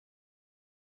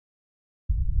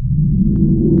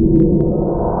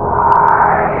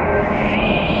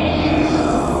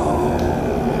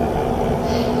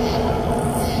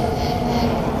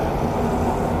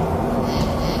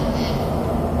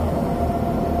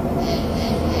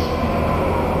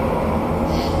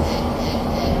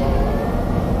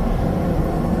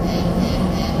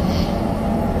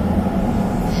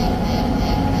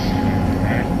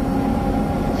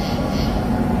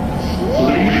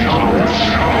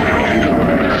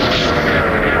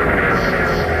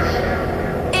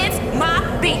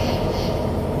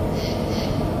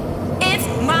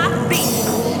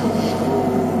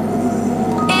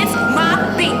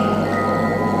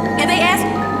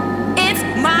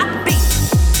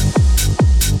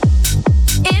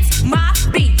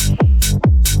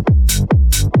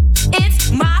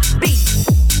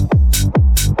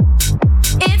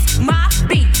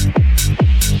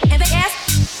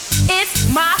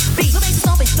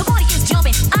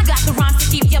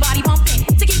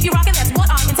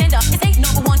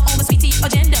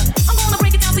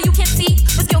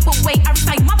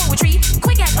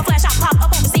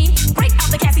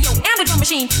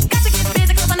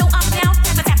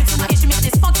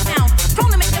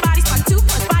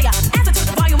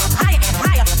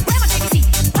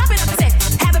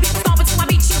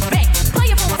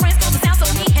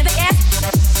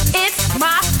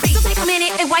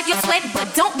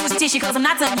cause I'm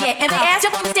not done yet. And they ask,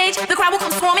 jump on the stage, the crowd will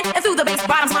come swarming, and through the bass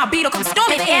bottoms my beat will come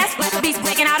storming. They ask, with the beast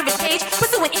breaking out of his cage,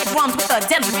 pursuing ear drums with a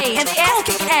deadly rage. And they ask, who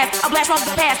kick your ass? I'll blast from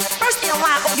the past. First in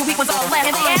line, all you weak ones all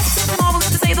left. And they ask, it's marvelous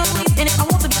to say the least. And if I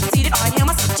want to be conceited, I am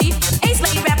myself chief. Ace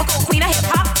lady rapper, cold queen of hip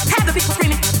hop. Have the people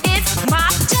screaming, it's my.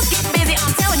 Just get busy,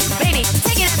 I'm telling you, baby.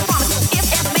 Take it as a promise, if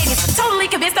ever maybe. Totally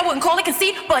convinced I wouldn't call it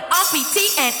conceit, but I'm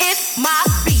PT and it's my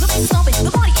beat. The bass is thumping,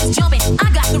 the party is jumping.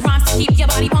 I got the rhymes to keep your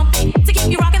body pumping, to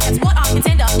keep you rocking. That's what I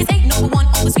contend of. It's ain't number one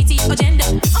on the sweet tea agenda.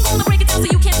 I'm gonna break it down so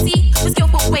you can see the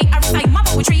skillful way I recite my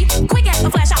poetry. Quick as a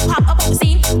flash, I'll pop up on the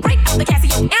scene. Break out the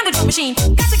Casio and the drum machine.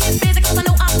 Got to get busy 'cause I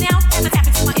know I'm down. As I tap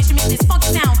into my instrument, this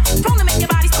funky sound. Prone to make your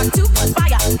body start to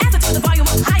perspire. As I turn the volume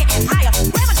up higher and higher.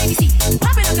 Grab a JVC,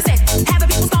 pop it up the set. Have the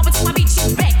people stomping to my beat,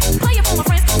 shoot back. Play it for my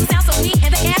friends 'cause it sounds so neat.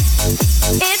 And they ask,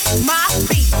 it's my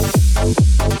beat.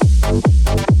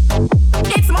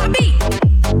 It's my beat.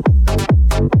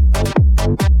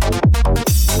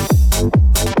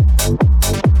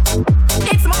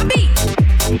 It's my beat.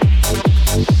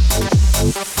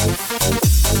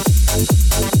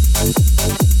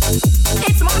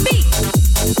 It's my beat.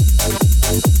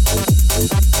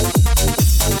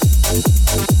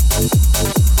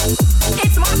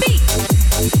 It's my beat.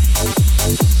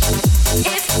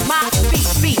 It's my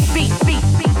beat.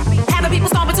 Have the people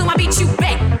stomping to my beat, shoot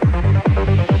back.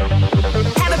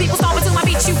 Have the people stomping to my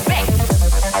beat, shoot back.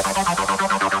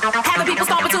 Have the people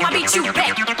stomping to my beat, shoot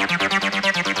back.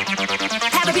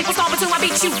 Have the people stomping to my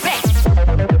beat, shoot back.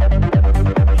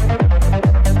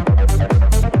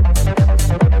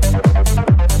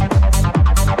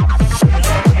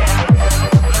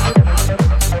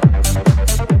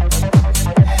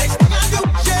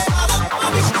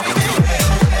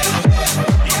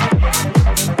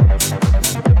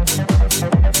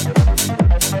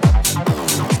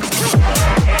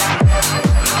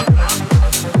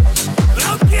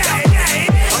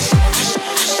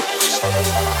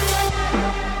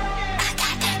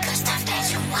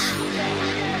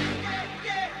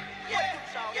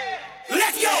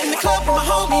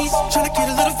 Tryna get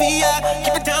a little VI,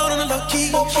 keep it down on the low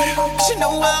key. Cause you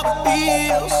know how it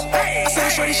feels. I said a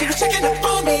shorty, she was checking up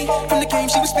on me. From the game,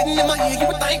 she was spitting in my ear. You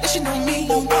would think that she know me.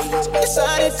 So we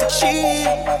decided to chill.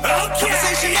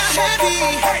 Conversation got heavy.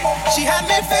 She had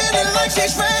me feeling like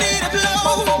she's ready to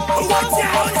blow.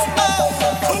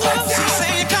 She's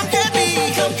saying, come get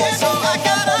me. So I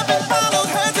got up and followed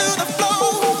her to the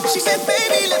floor. She said,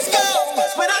 baby, let's go.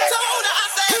 When I told her, I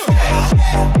said,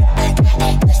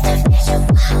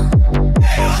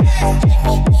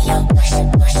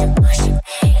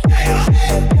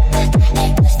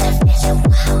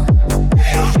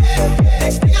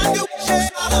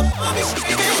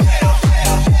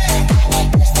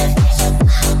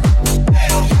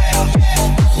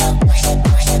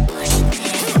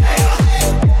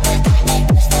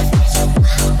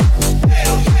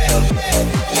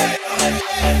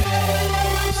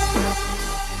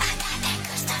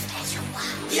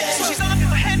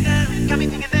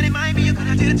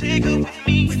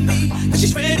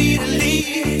 she's ready to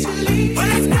leave. But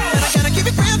I gotta keep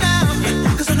it real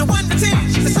now, 'cause on the 1 to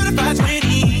 10, she's a certified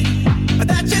 20. But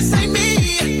that just ain't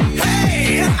me.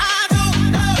 Hey, I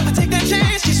don't know if I take that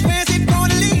chance, she swears it's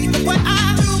gonna leave. But what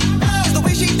I do is the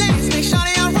way she dance, make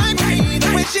shawty alright with me. The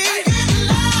way she gets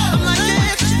love, I'm like,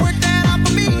 yeah, just work that out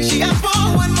for me. She asked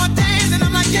for one more dance, and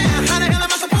I'm like, yeah, how the hell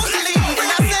am I supposed to leave?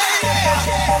 And I said,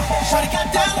 shawty got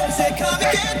down and said, come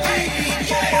and get me.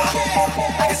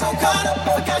 I get so caught up, I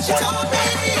forgot she told me.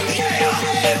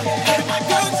 Hey, my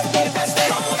girl used to be the best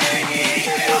thing on me.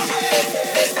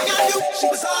 Next thing I knew, she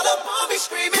was all up on me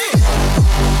screaming.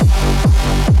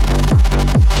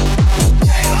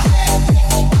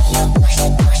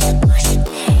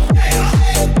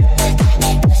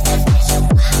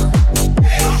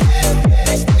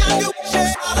 Next thing I knew, she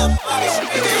was all up on me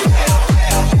screaming.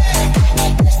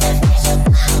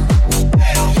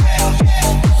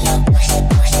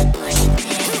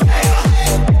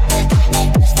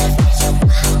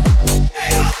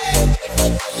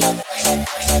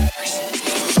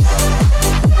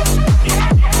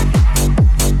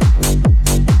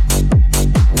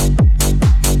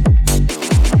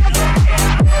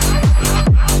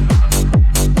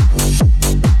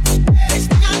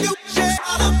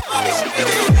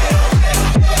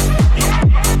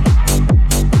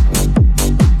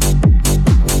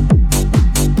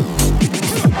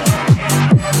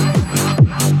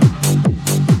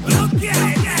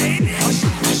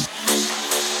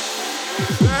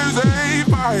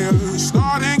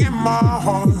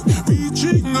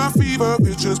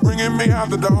 visions bringing me out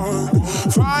the dark.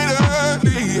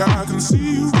 Finally, I can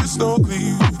see you crystal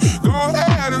clear. Go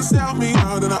ahead and sell me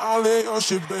out and I'll lay your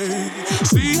shit, babe.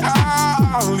 See,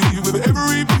 I'll leave with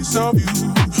every piece of you.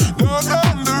 Don't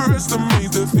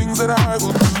underestimate the things that I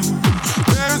will do.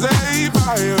 There's a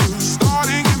fire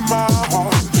starting in my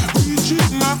heart,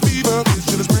 reaching my fever pitch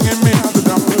and it's bringing me out the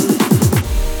dark.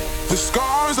 The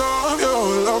scars of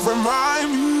your love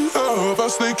remind me of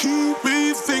us. They keep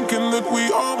me thinking that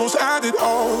we almost had it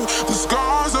all. The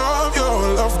scars of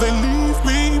your love, they leave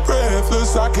me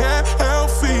breathless. I can't help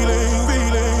feeling,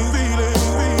 feeling, feeling,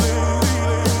 feeling,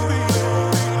 feeling, feeling.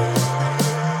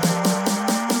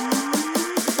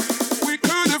 We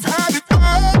could have had it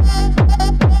all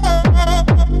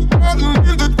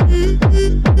in the deep.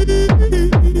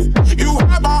 You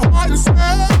had my heart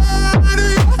inside of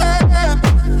your hand.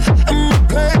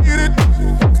 Played it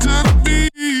to the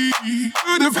beat.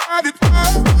 Could have had it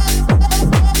all.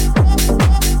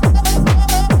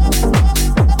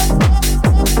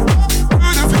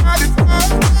 Could have had it all.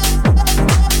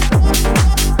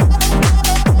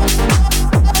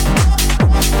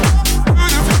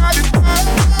 Could have had it all.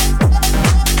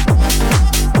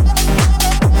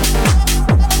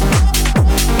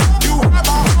 You had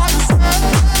my heart inside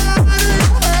of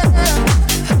your hand,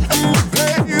 and we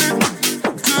played it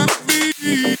to the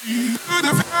beat. Could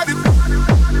have had it.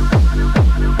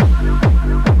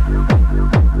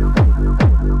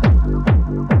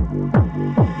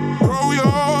 Throw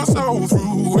your soul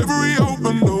through every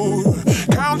open door.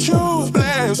 Count your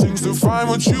blessings to find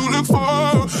what you look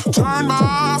for. Turn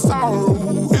my sorrow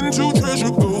into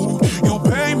treasure gold. You'll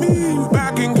pay me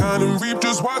back in kind and reap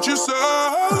just what you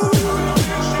sow.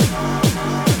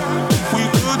 We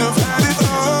could have had it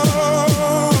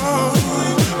all.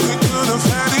 We could have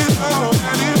had it all,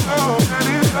 had it all, had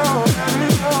it all, had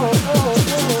it all.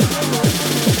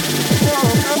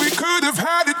 We could have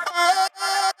had it all.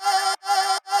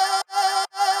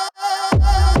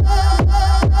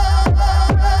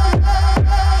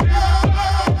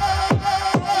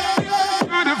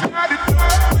 Could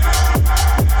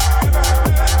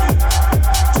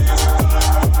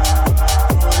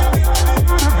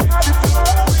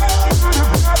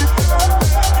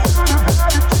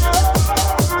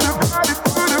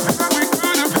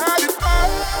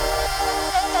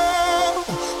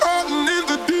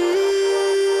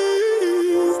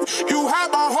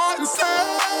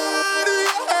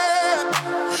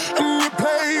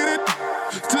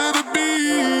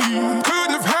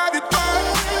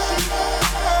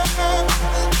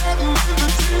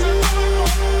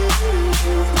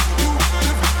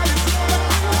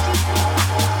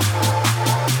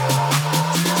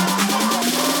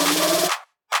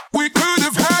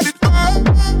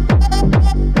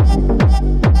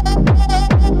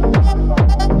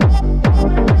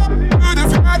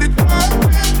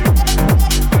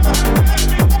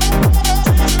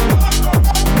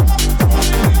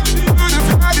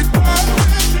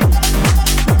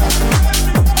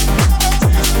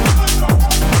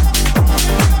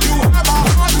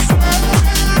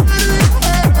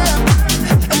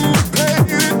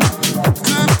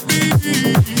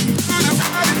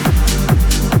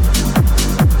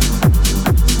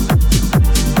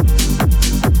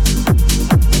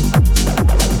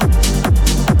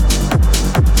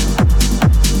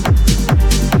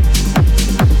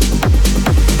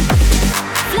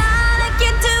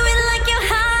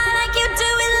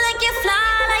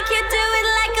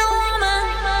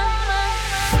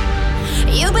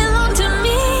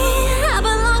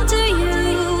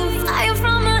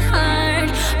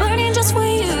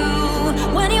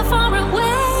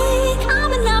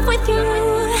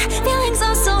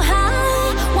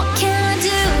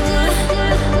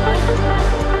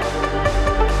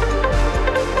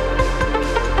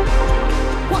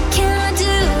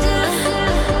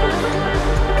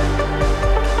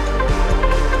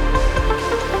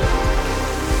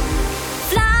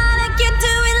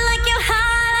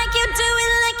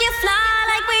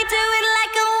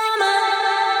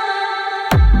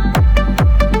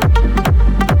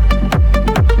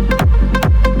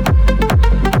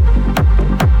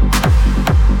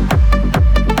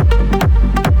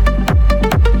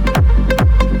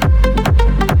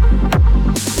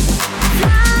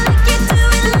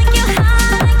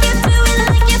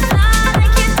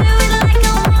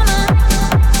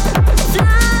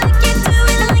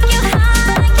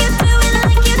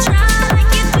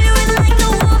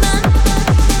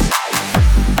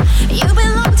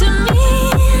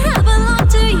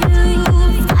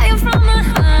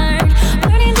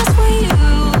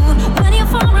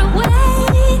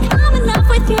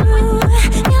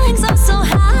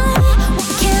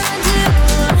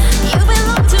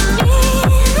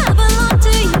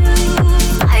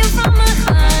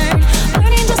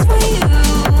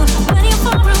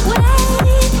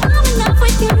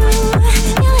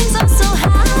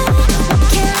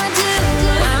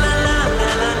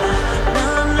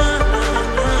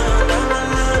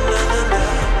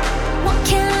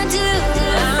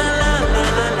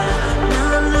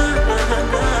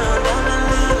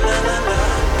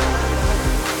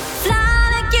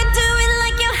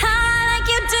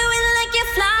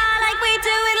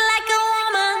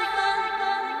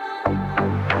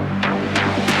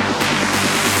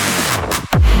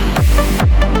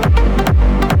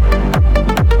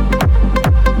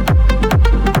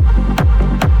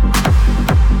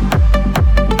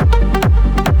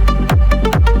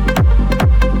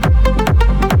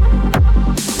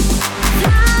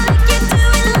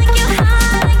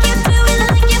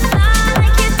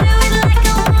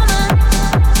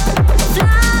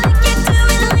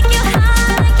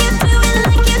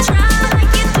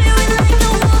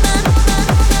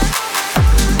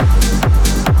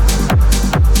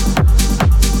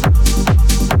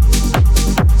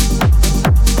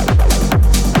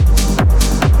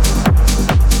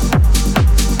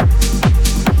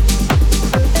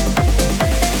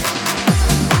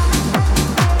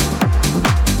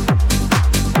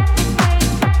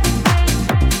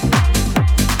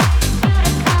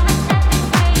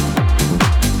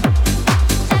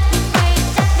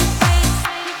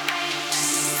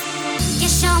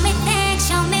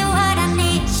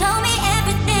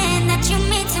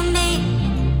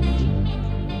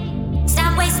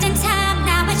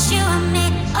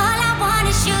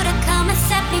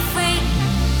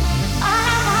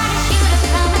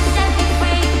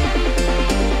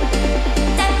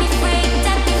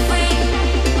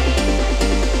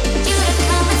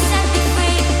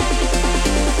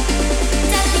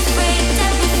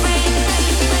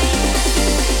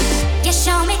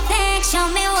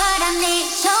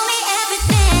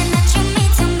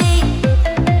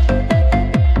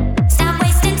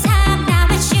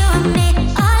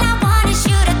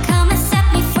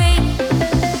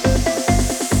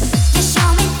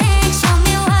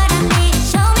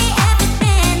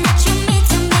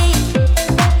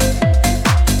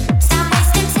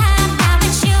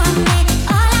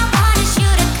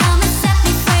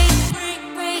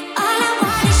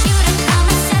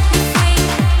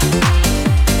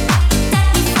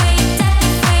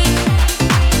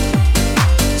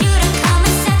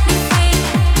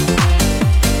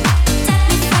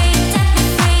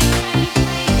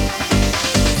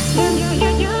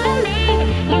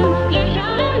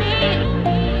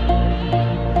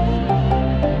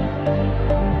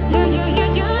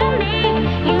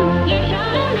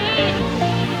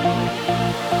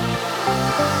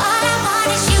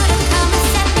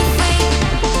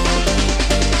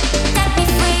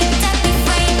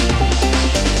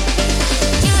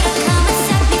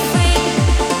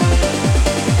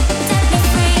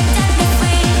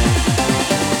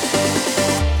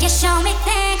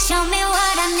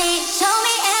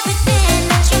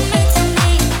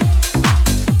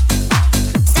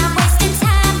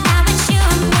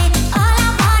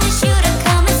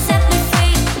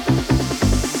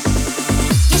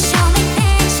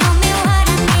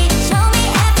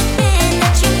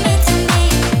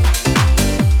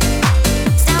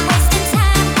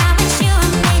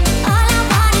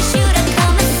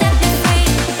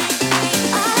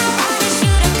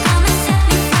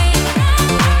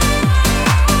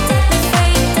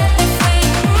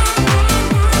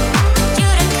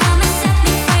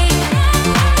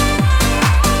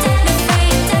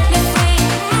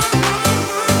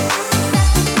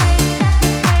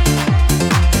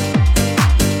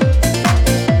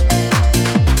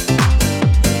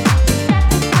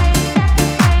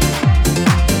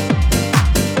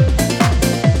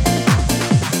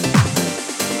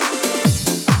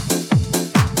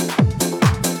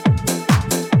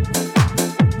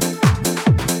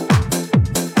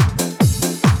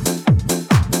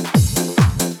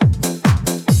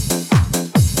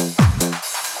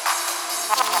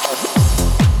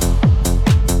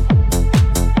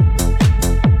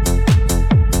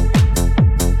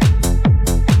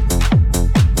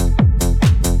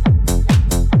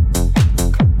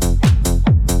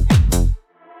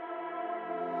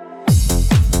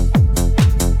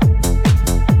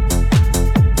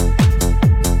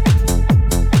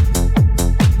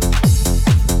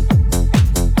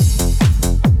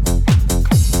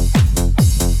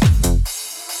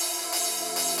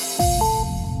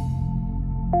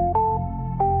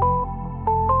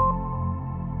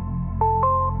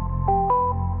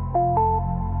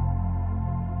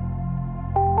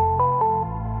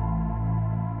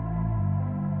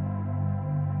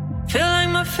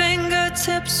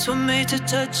fingertips were made to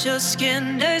touch your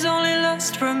skin. Days only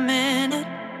last for a minute.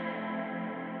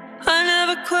 I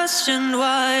never questioned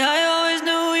why, I always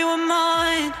knew you were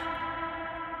mine.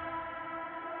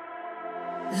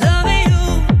 Loving you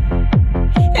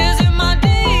is in my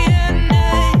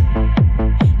DNA.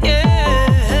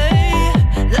 Yeah,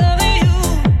 loving you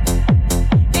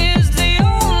is the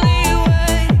only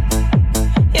way.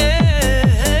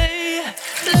 Yeah,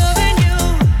 loving you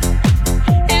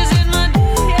is in my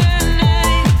DNA.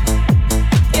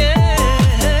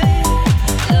 Yeah,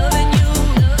 loving you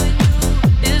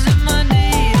is in my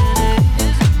DNA.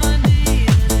 Is in my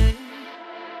DNA.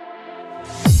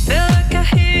 Feel like I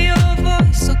hear your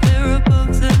voice so clear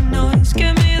above the noise.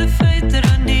 Give me the faith that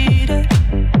I needed.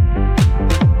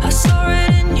 I saw it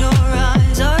in your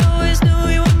eyes. I always knew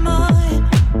you were mine.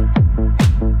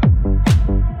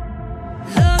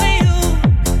 Loving you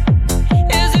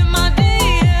is in my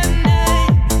DNA.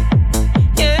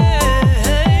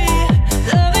 Yeah,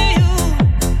 loving you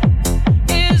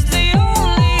is the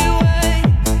only way.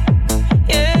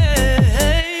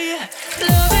 Yeah,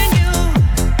 loving you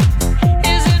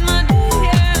is in my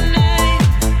DNA.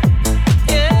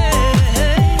 Yeah,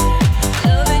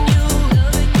 loving you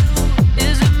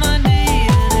is in my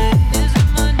DNA. Is in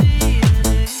my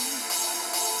DNA.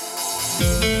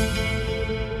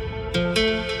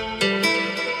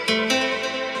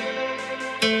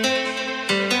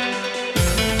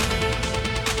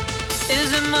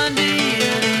 Is in my DNA.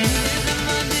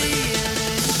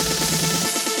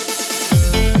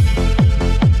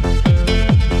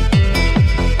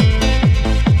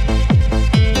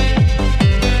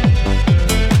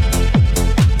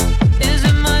 Is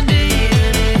in my DNA.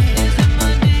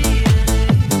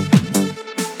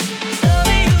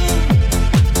 Is in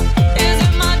my DNA. Is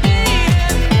in my DNA. Loving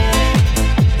you is in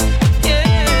my DNA.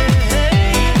 Yeah,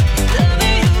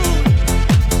 loving you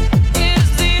is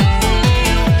the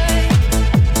only way.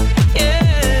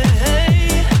 Yeah,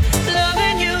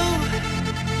 loving you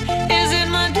is in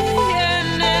my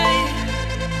DNA.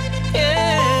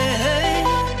 Yeah,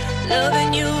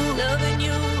 loving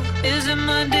you is in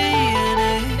my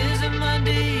DNA. Is in my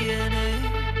DNA.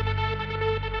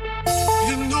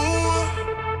 You know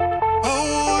I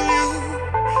want you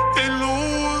and no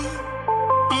one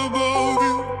above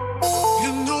you.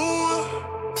 You know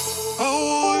I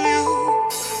want you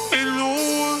and no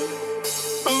one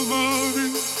above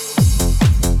you.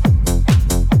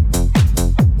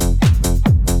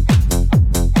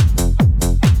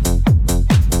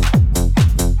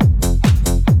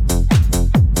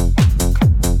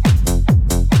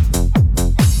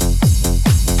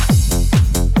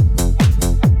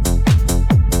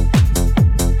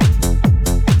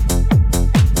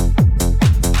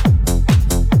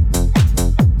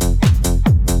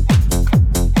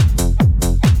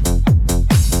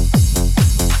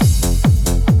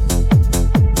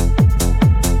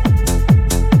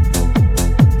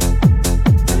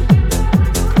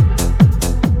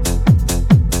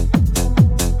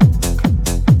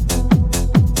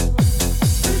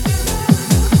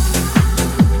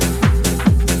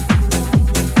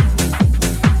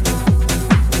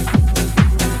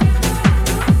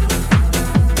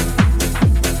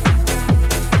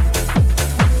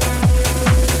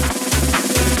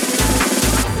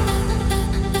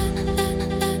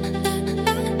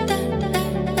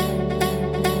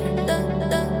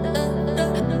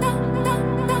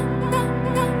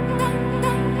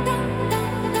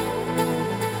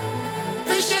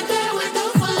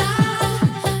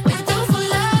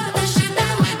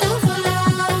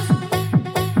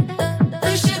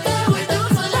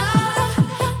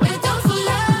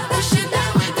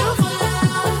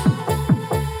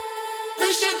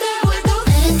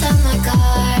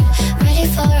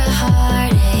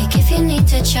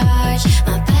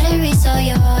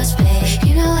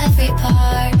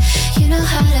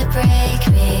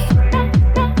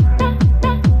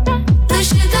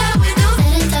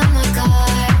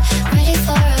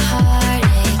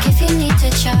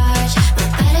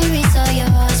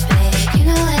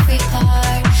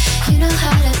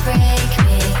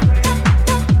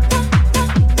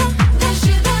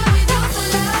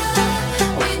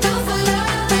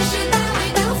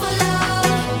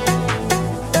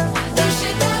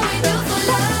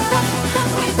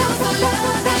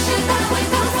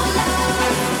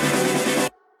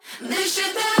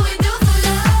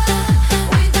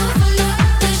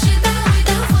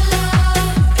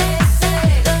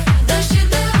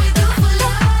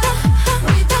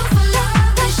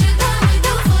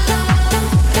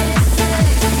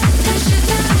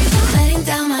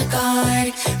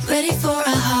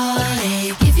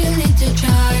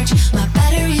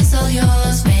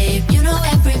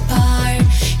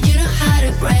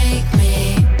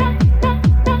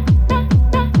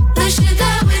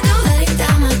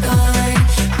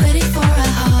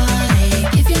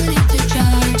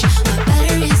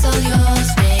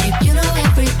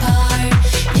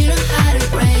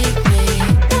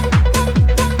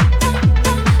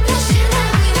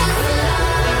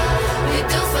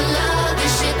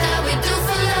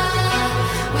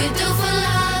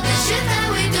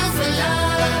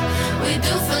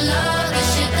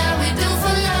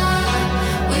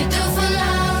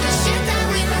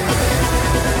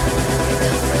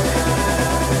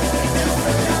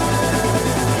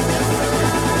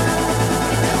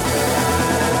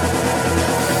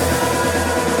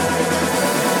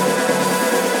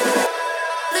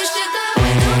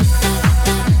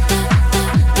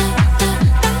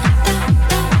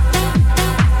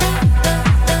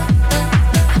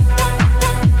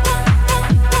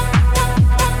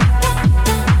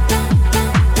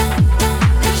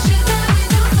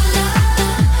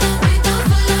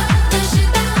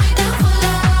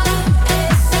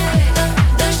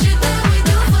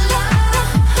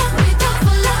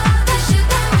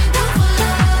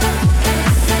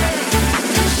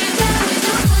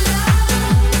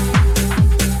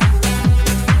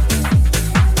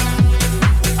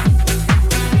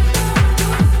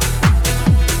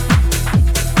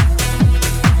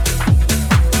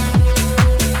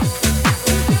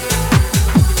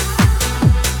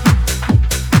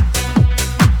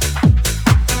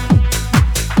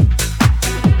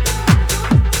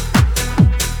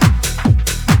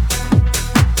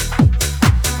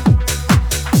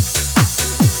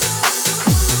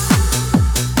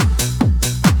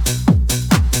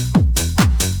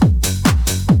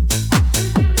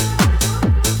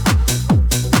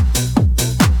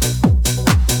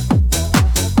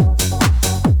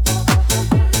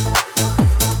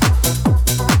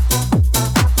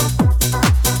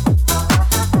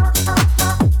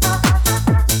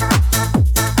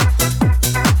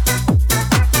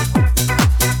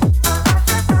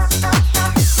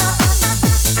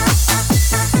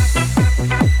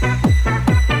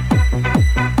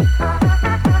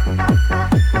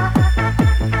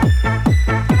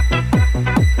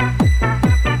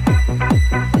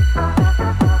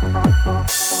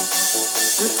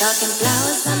 Talking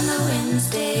flowers on a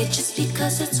Wednesday, just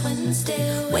because it's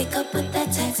Wednesday. Wake up with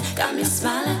that text, got me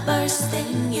smiling first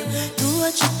thing. You do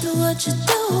what you do, what you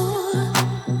do.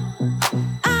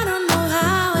 I don't know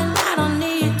how and I don't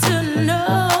need to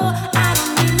know. I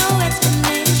don't need no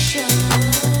explanation.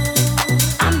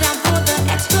 I'm down for the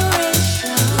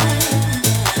exploration.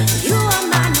 You are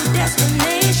my new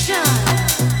destination.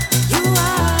 You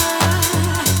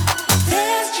are.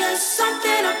 There's just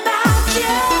something about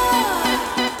you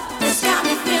that's got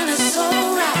me feeling so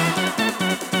right.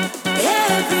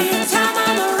 Every time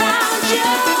I'm around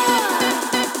you,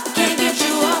 can't get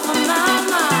you off of my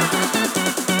mind.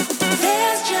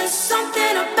 There's just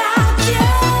something about you.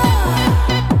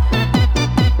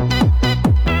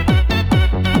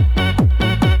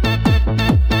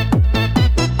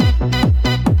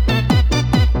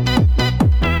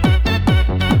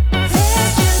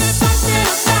 There's just something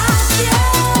about you.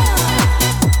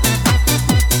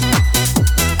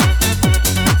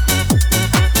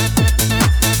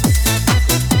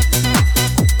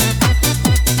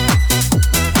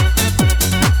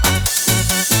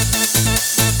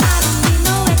 I don't need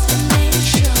no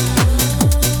explanation.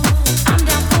 I'm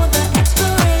down for the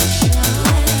exploration.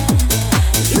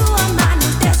 You are my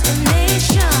new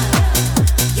destination.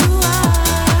 You are.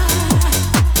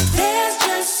 There's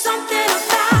just something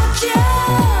about you.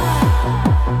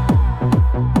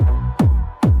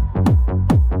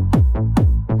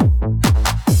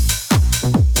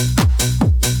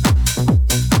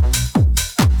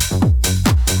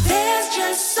 There's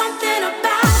just something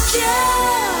about you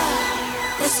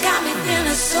that's got me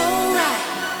feeling so right.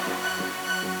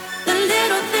 The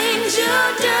little things you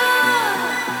do,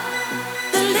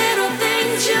 the little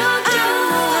things you do. I don't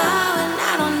know how and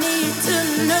I don't need to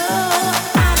know.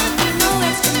 I don't need no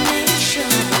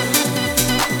explanation.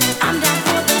 I'm down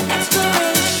for the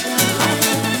exploration.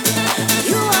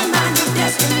 You are my new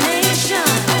destination.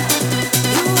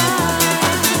 You are.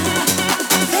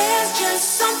 There's just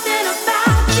something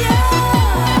about you.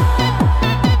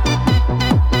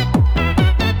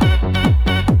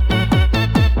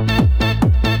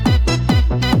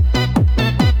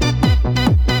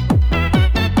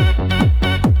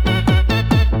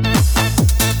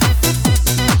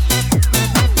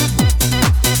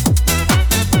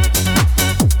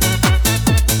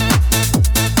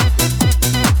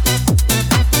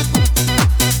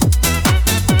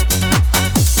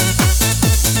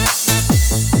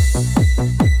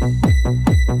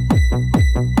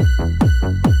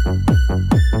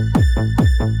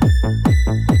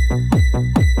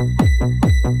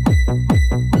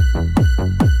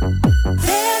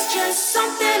 There's just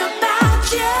something about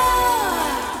you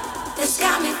that's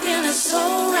got me feeling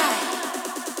so right.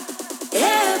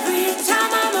 Every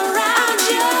time I'm around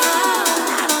you,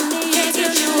 I don't need to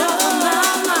get you off of my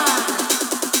mind.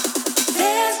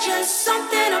 There's just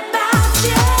something about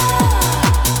you.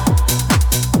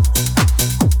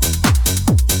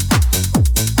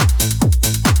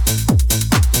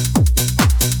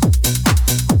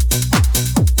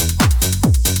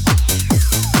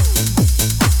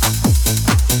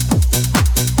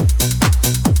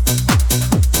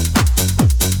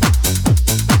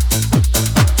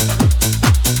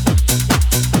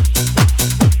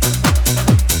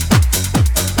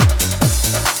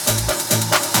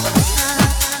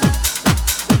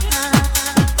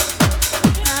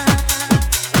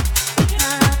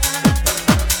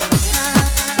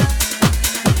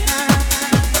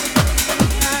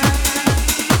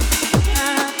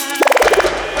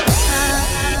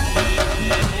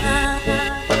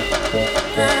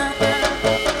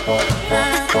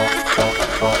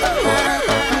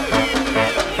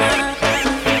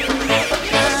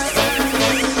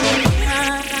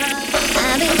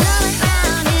 I've been going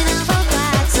round and round for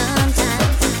quite some time,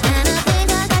 and I think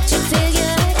I got you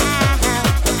figured out.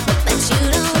 But you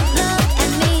don't look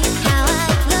at me how I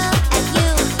look at you.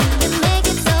 You make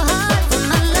it so hard for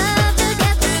my love to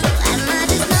get through. And I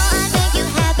just know I make you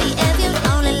happy if you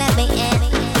only let me in.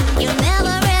 You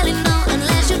never really know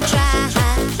unless you try.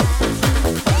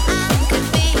 I could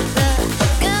be the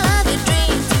girl of your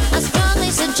dreams. I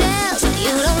strongly suggest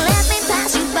you don't let me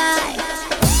pass you by.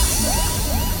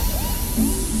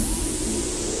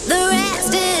 The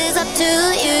rest is up to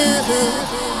you.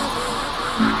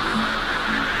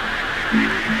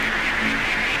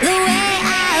 The way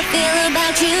I feel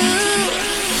about you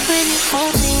when you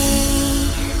hold me.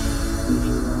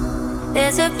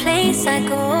 There's a place I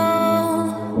go.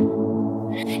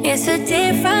 It's a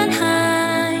different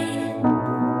high.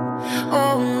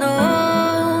 Oh no.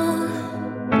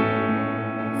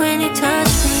 When you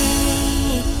touch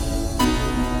me,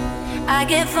 I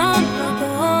get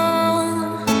vulnerable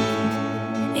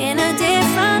in a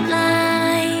different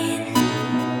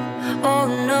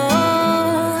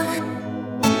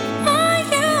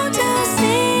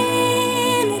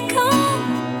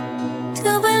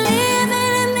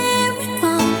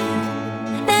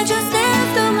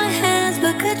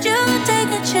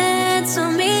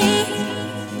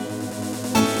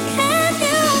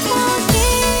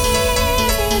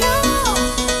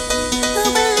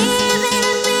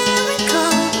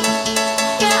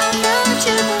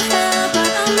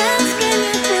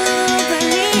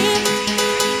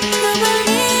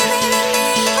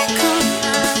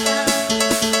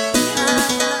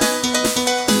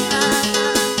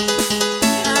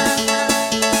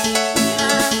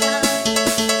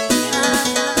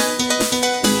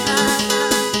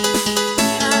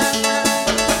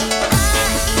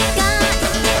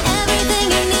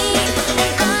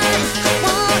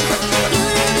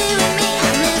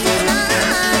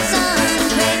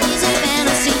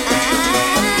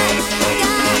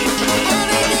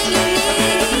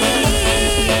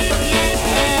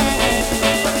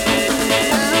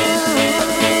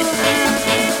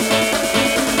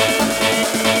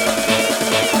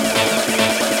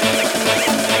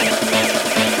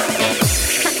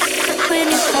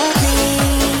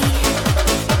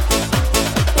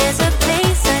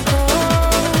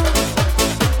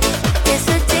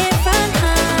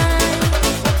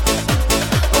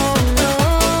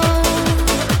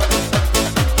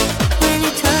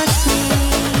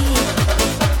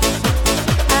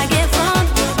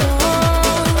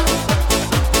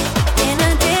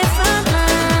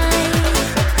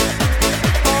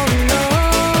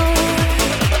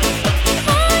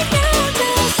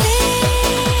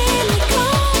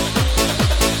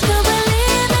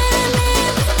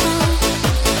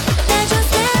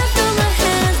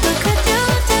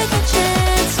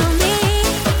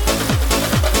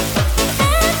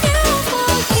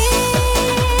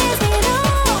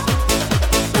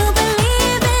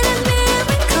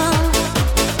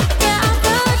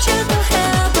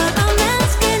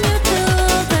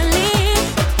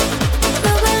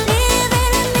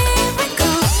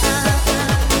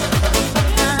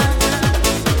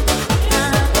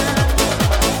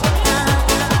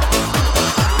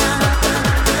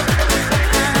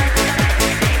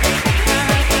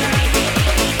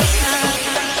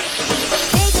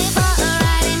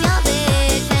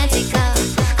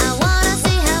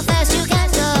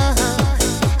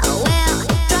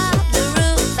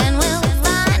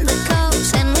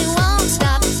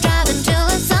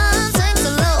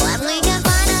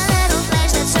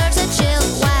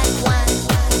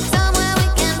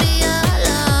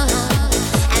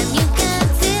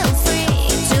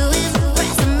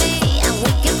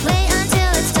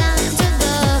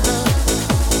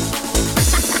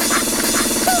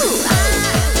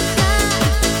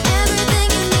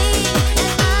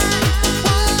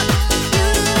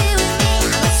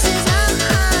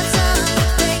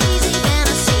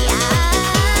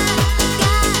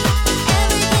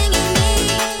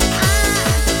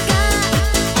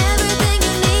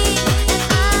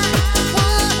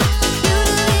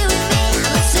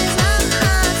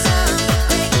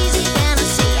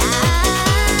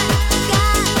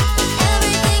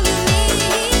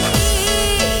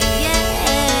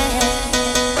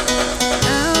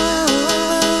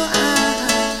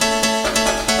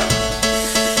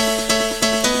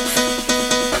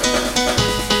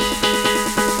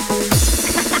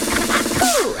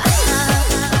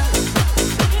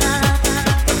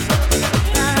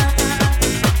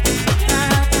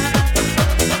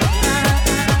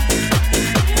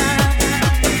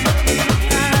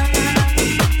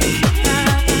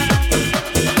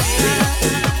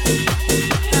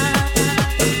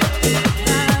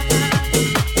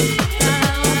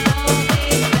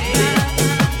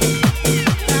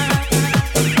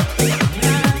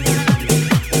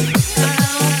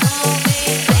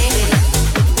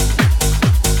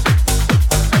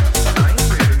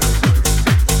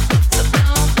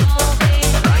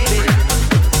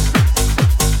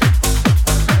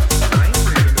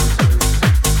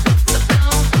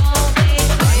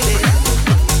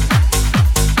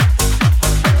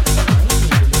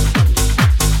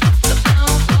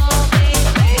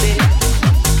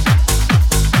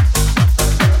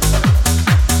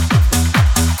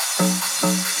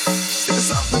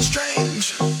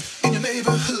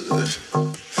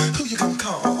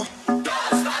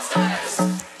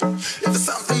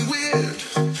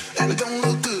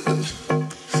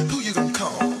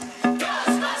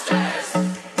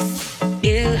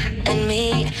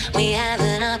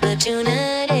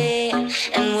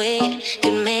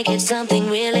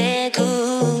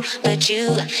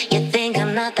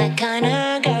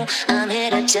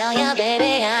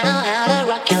baby, I know how to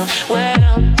rock your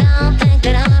world. Don't think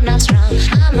that I'm not strong.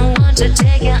 I'm the one to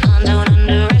take you on. Don't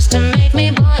underestimate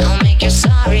me, boy. I'll make you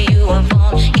sorry you were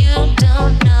born. You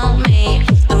don't know me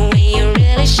the way you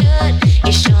really should.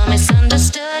 You sure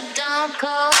misunderstood. Don't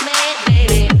call me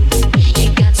baby. You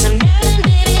got some nerve,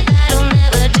 baby, that'll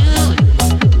never do.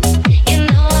 You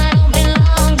know I don't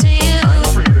belong to you.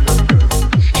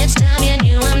 It's time you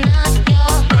knew I'm not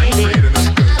your baby. I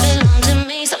belong to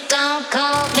me, so don't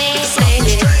call me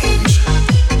baby. Strange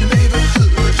in your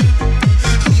neighborhood.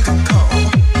 Who you gonna call?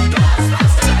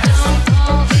 Don't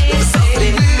call me Something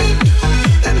baby. weird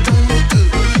and it don't look good.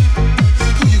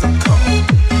 Who you gonna call?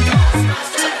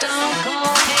 So don't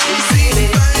call me See baby.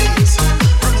 things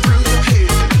run through your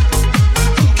head.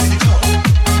 Who can you call?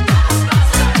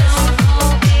 Don't call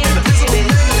me And if there's a baby.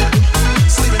 man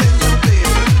sleeping in your bed,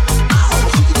 oh,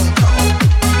 who you gonna call?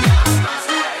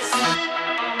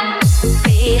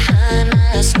 Behind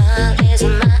my smile is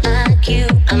my IQ.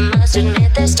 I must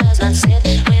admit this does not sit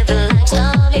with the likes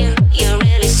of you. You're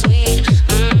really sweet,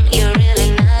 you're really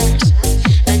nice.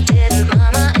 But didn't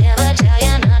mama ever tell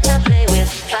you not to play with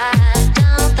fire?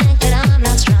 Don't think that I'm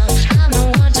not strong. I'm the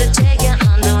one to take you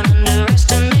on. Don't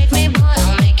underestimate me, boy.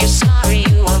 I'll make you sorry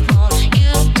you were born.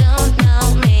 You don't know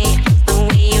me the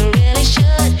way you really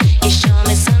should. You sure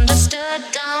misunderstood.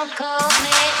 Don't call me.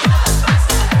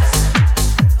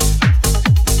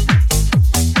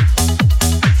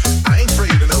 I ain't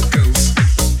afraid of no ghosts.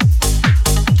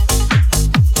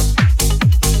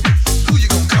 Who you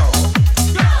gonna call?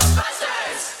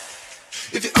 Ghostbusters!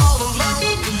 If you're all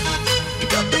alone,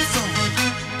 pick up the phone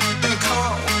and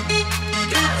call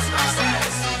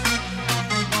Ghostbusters.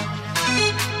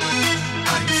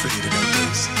 I ain't afraid of no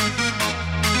ghosts.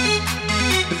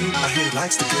 I hear he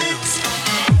likes the girls.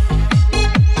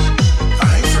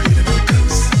 I ain't afraid of no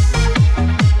ghosts.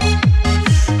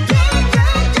 Yeah,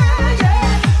 yeah, yeah,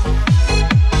 yeah.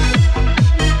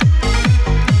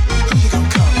 Who you gonna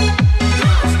call?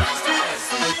 Ghostbusters.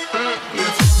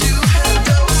 If you had a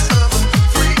dose of a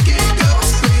freaky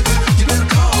ghost, baby, you better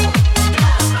call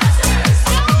Ghostbusters.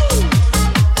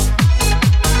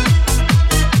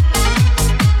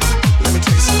 Let me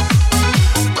tell you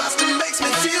something. Bustin' makes me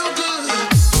feel good.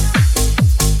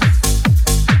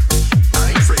 I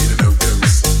ain't afraid of no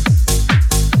ghosts.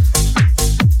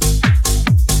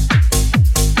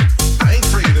 I ain't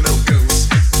afraid of no ghosts.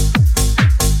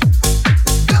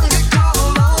 Don't get caught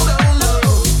alone, oh no.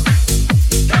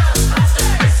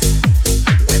 Ghostbusters.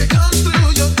 When it comes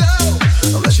through your door,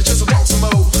 unless you just want some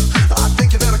more, I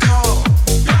think you better call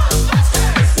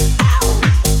Ghostbusters.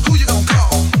 Who you gonna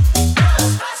call?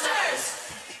 Ghostbusters.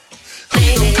 Who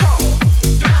you gonna call?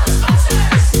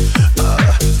 Ghostbusters.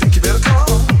 Think you better call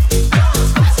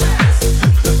Ghostbusters.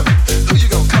 Who you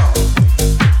gonna call?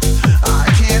 I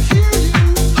can't hear you.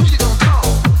 Who you gonna call?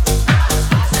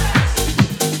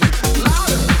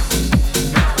 Louder.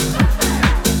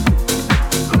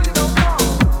 Who you gonna call?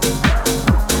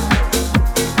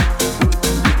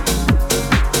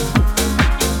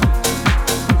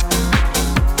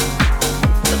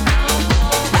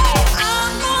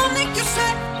 I'm gonna make you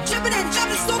sweat, jumping and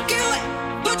jumping, so kill it.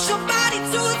 Put your body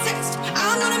to the test.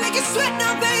 I'm gonna make you sweat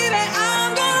now, baby.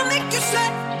 I'm gonna make you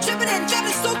sweat, jumping and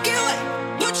jumping, so kill it.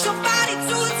 Put your body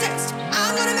to the test.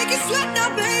 I'm gonna make you sweat now,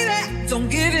 baby. Don't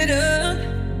give it up,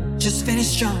 just finish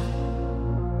strong.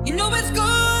 You know it's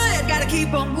good, gotta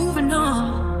keep on moving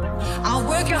on. I'll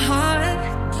work your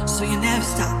hard, so you never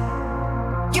stop.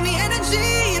 Give me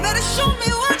energy, you better show me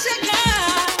what you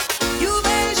got. You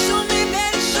better show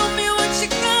me what you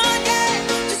got,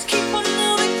 yeah. Just keep on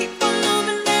moving,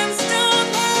 never stop,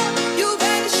 yeah. You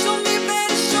better show me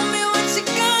what you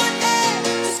got, yeah.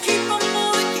 Just keep on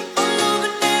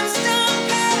moving, never stop,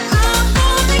 yeah. I'm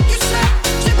gonna make you sweat,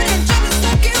 jumping and jumping,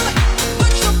 so kill it.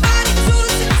 Put your body to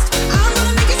the test. I'm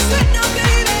gonna make you sweat now,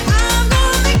 baby. I'm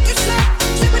gonna make you sweat,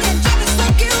 jumping and jumping, so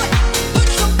kill it. Put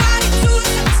your body to the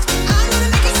test. I'm gonna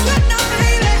make you sweat now,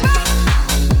 baby.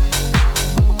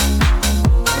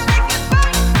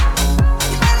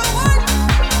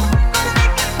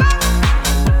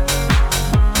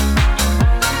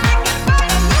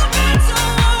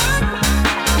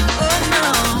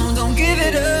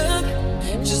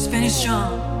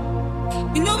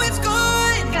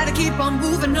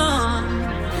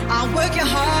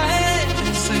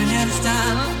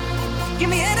 Give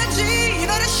me energy, you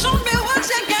better show me what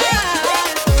you got.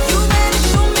 You better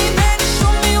show me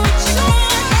what you got.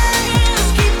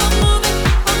 Just keep on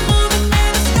moving,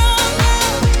 never stop.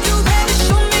 You better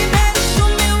show me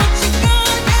what you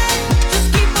got. Just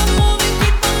keep on moving,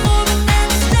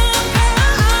 never stop.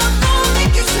 I'm gonna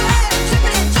make you sweat,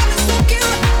 tripping and jumping, so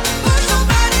cute. Push your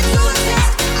body to the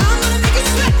test. I'm gonna make you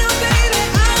sweat.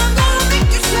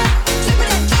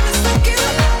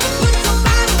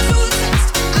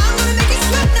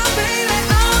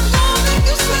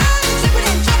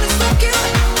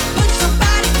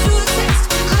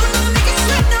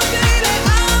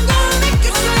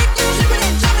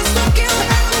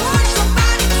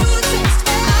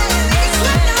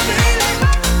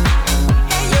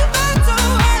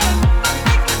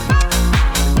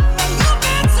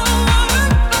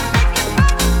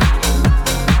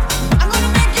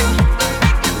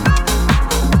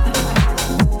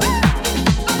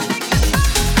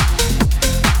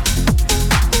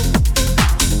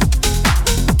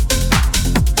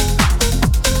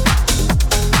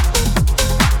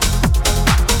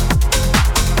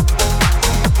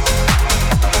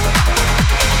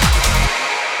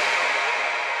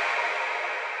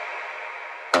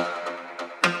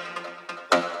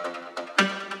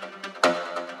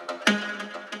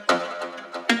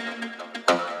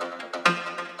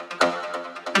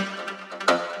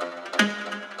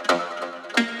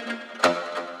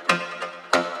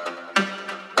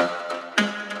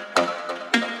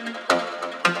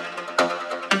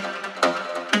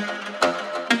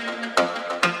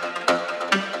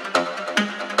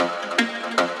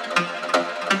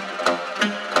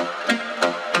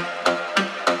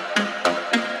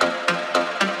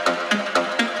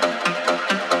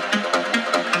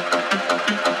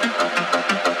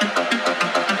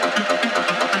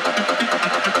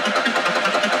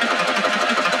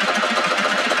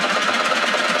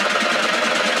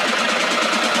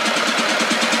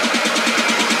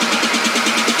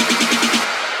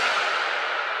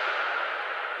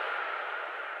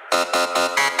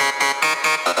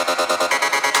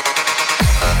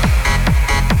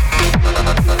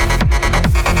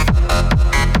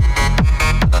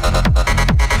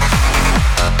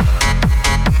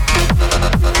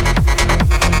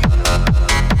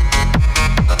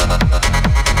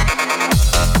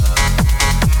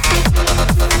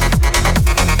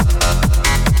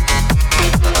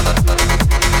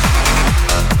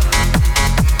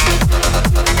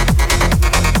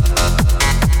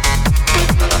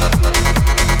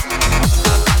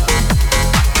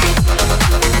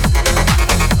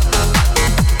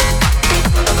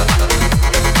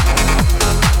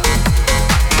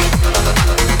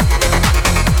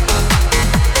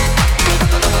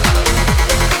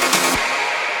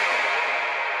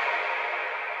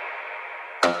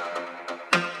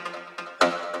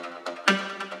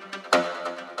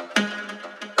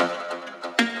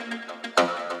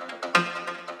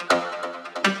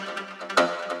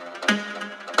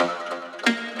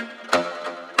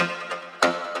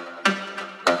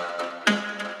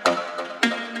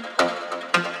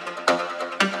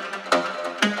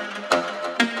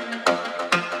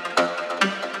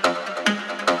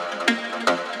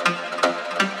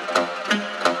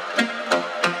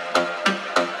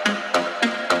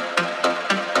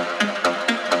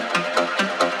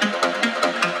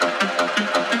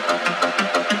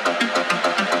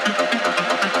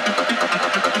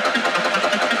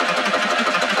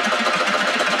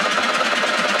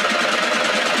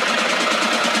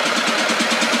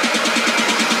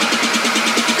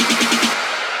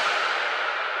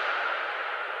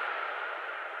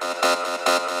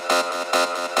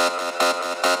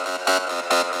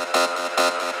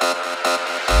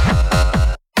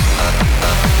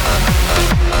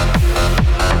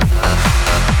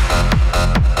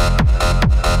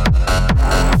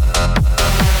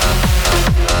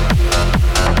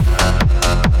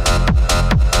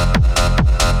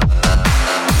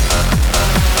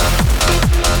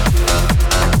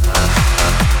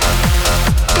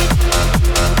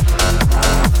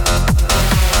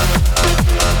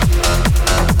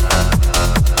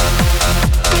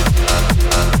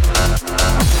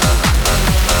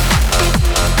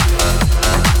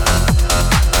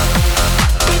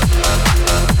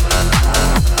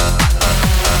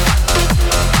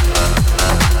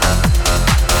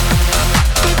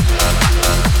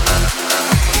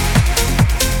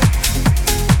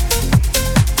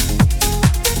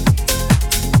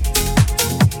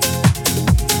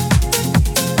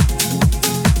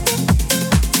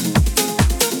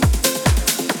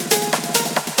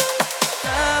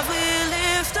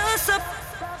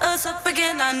 us up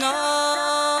again, I know.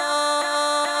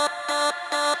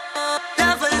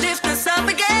 Love will lift us up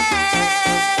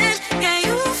again. Can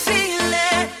you feel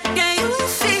it? Can you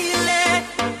feel it?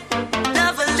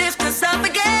 Love will lift us up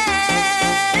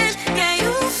again. Can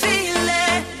you feel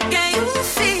it? Can you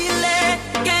feel it?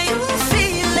 Can you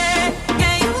feel it?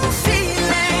 Can you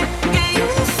feel it? Can you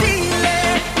feel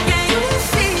it? Can you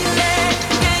feel it?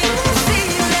 Can you feel it?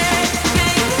 Can you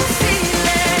feel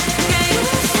it? Can you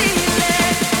feel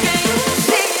it? Can you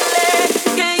feel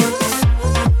it? Can you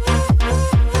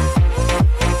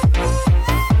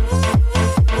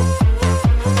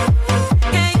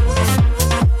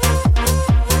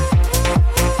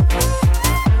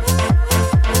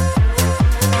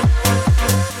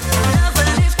Love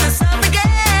will lift us up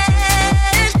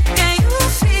again. Can you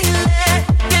feel it?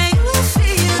 Can you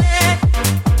feel it?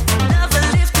 Love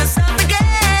will lift us up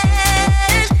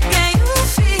again. Can you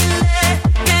feel it?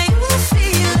 Can you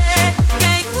feel it?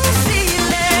 Can you feel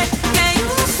it? Can you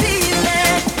feel it?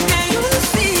 Can you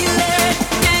feel it?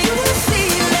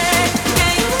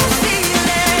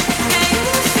 Can you feel it? Can you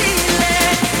feel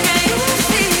it? Can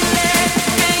you feel it? Can you feel it?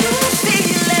 Can you feel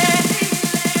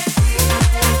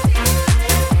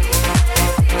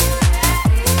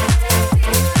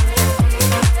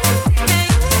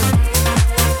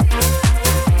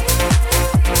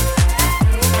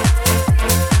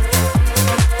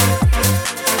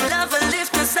Love will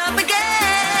lift us up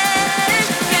again.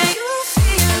 Can you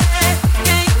feel it?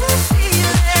 Can you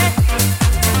feel it?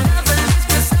 Love will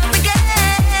lift us up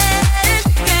again.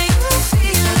 Can you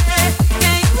feel it?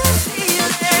 Can you feel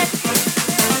it?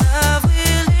 Love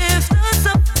will lift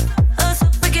us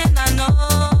up again. I know.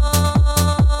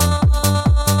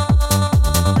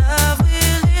 Love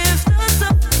will lift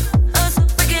us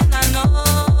up again. I know.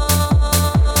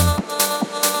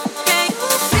 Can you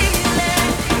feel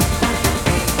it?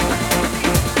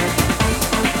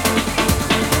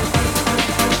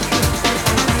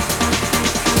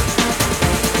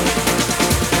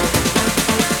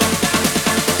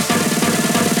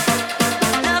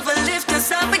 Love will lift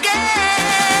us up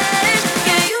again.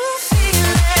 Can you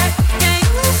feel it? Can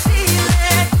you feel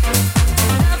it?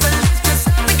 Love will lift us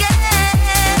up again.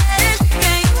 Can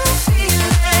you feel it?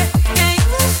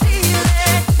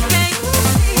 Can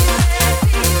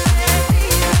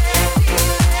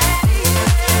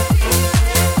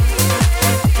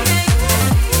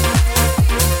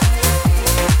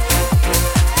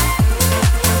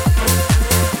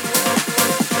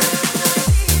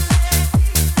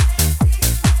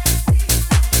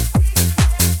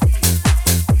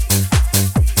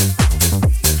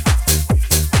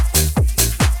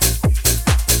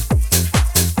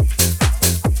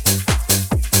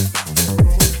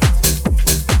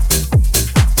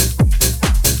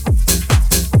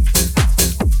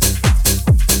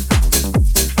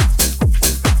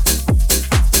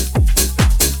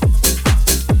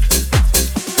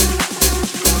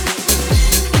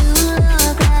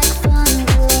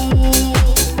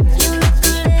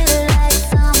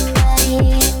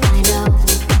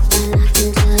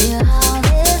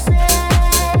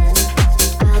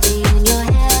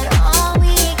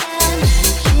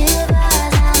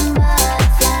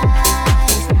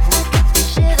feel it?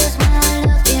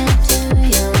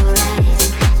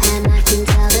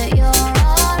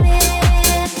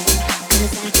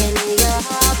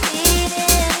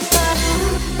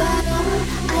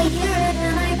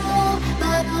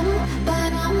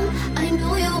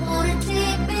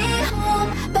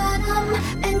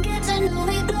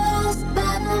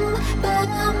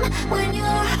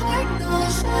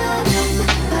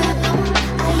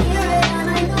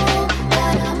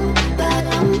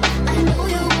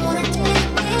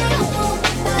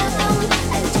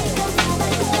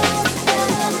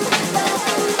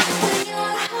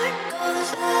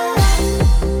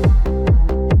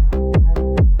 Can you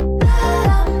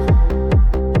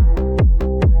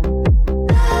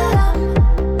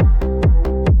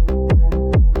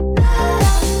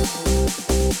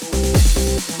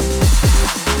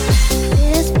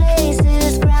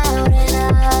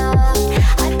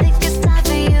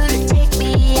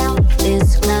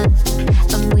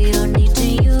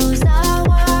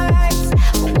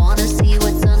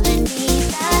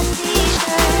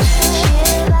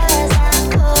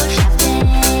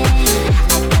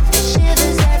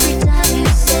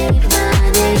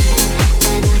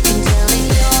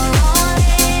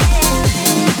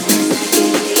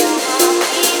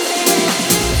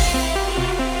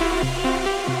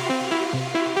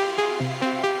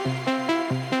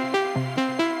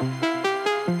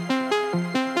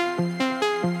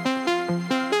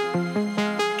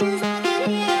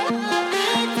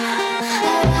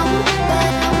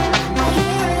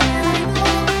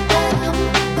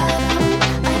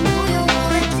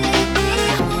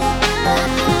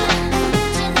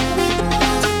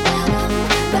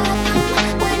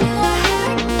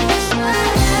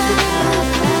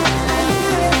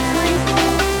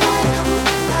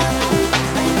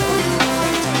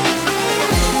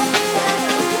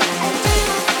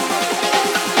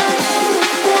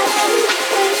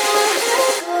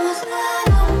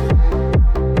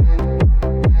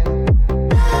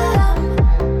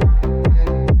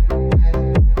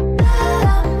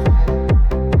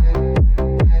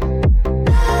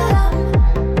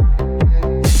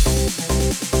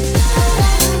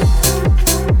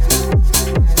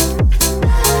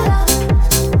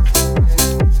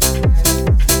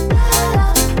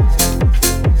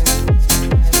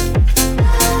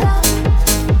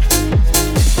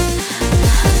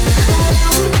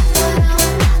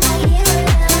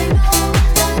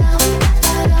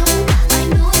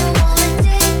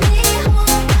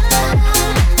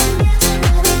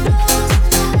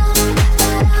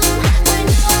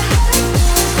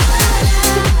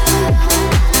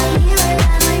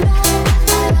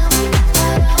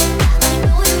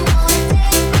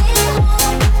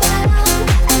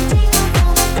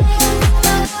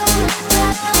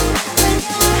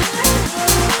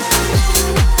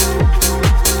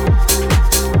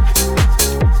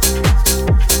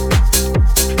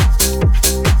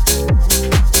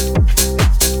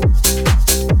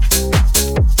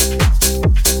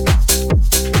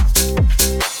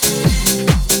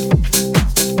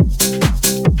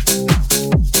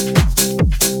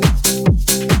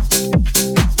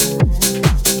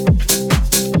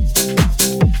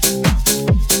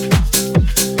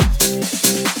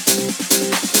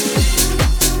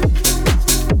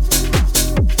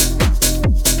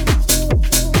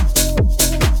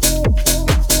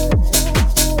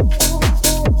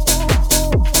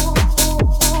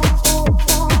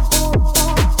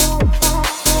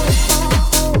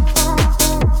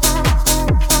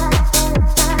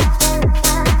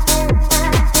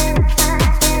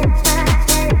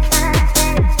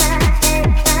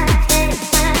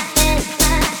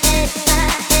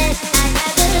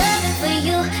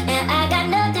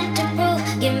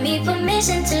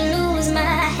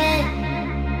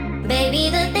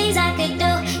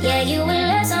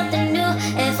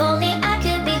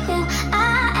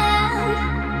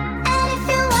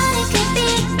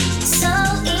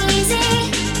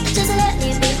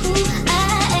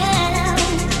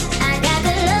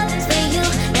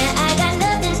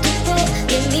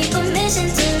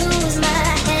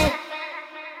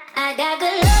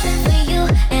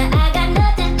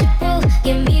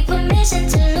permission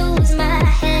to lose my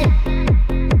head.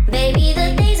 Baby,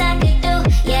 the things I could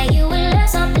do, yeah, you would learn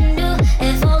something new.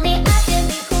 If only I could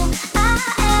be who I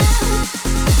am.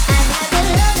 I got good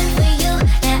loving for you,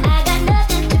 and I got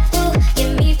nothing to prove.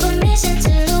 Give me permission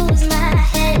to lose my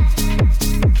head.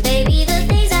 Baby, the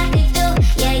things I could do,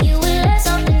 yeah, you would learn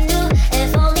something new.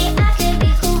 If only I could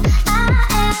be who I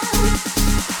am.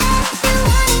 If you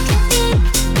want, it could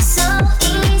be so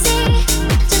easy.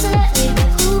 Just let me be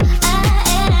who I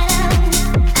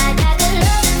am.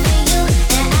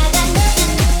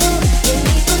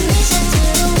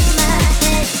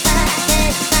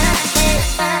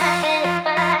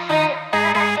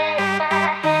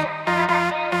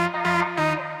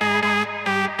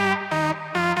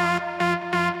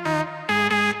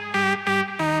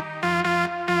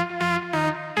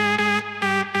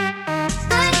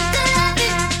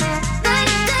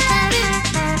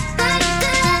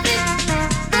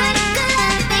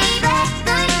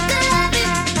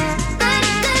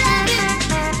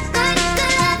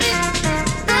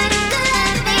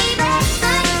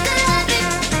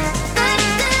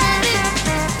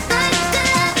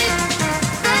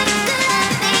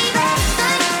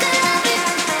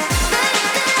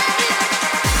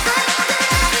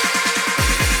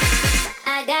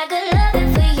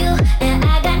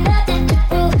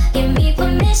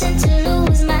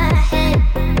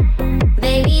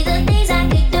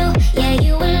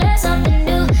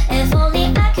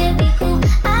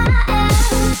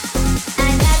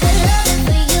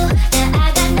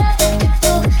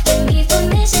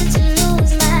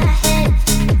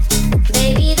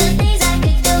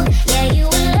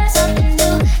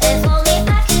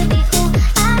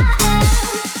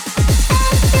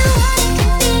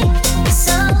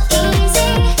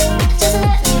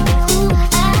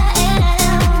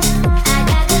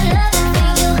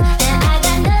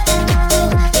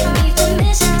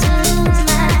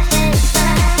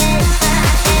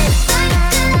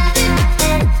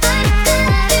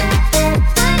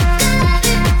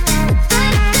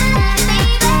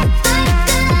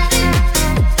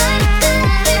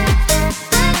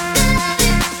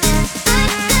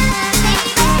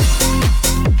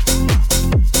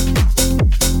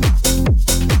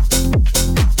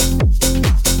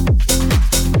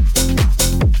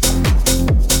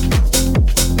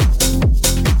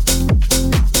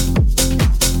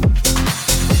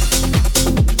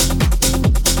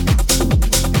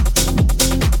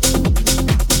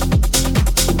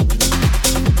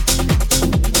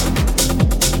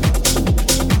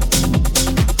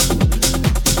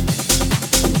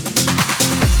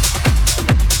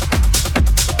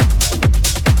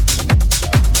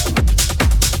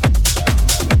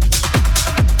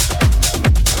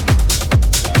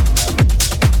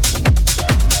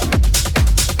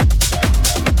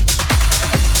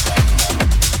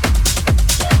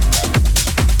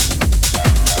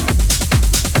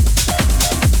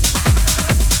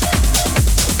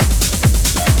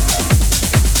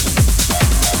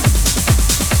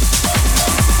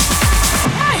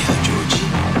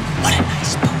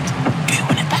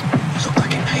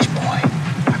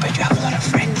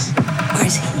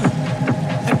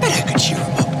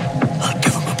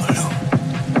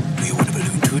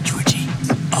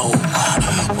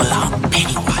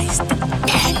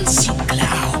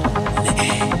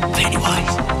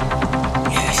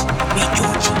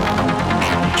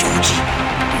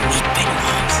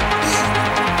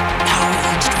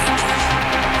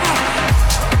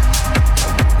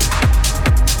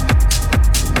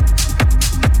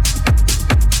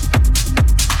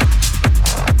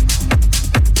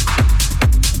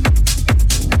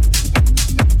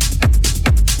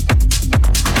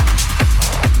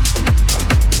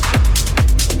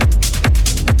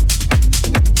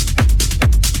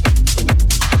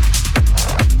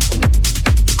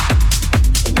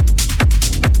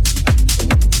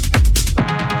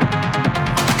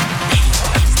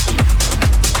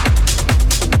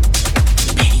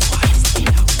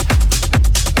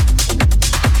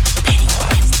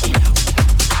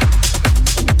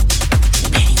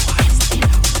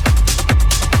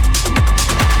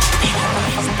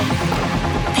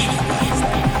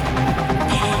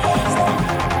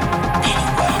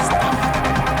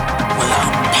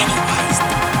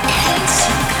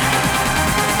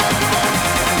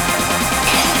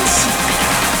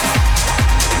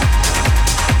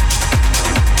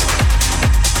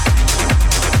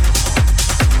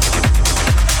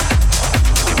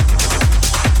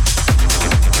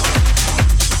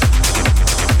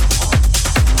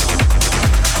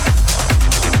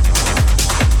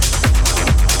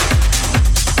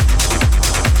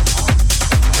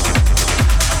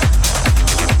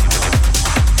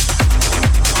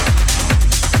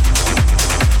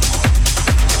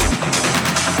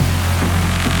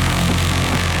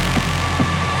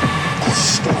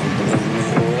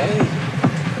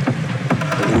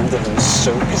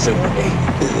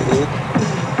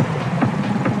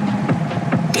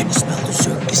 Can you smell the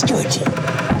circus, Georgie?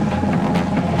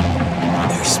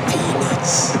 There's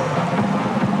peanuts,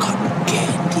 cotton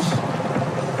candy,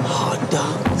 hot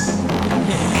dogs,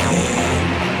 and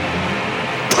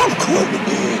popcorn.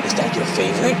 Is that your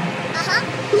favorite?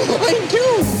 Mine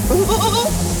too.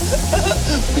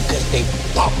 Because they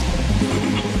pop.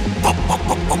 Pop, pop,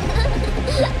 pop, pop.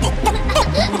 Pop, pop, pop,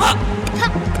 pop.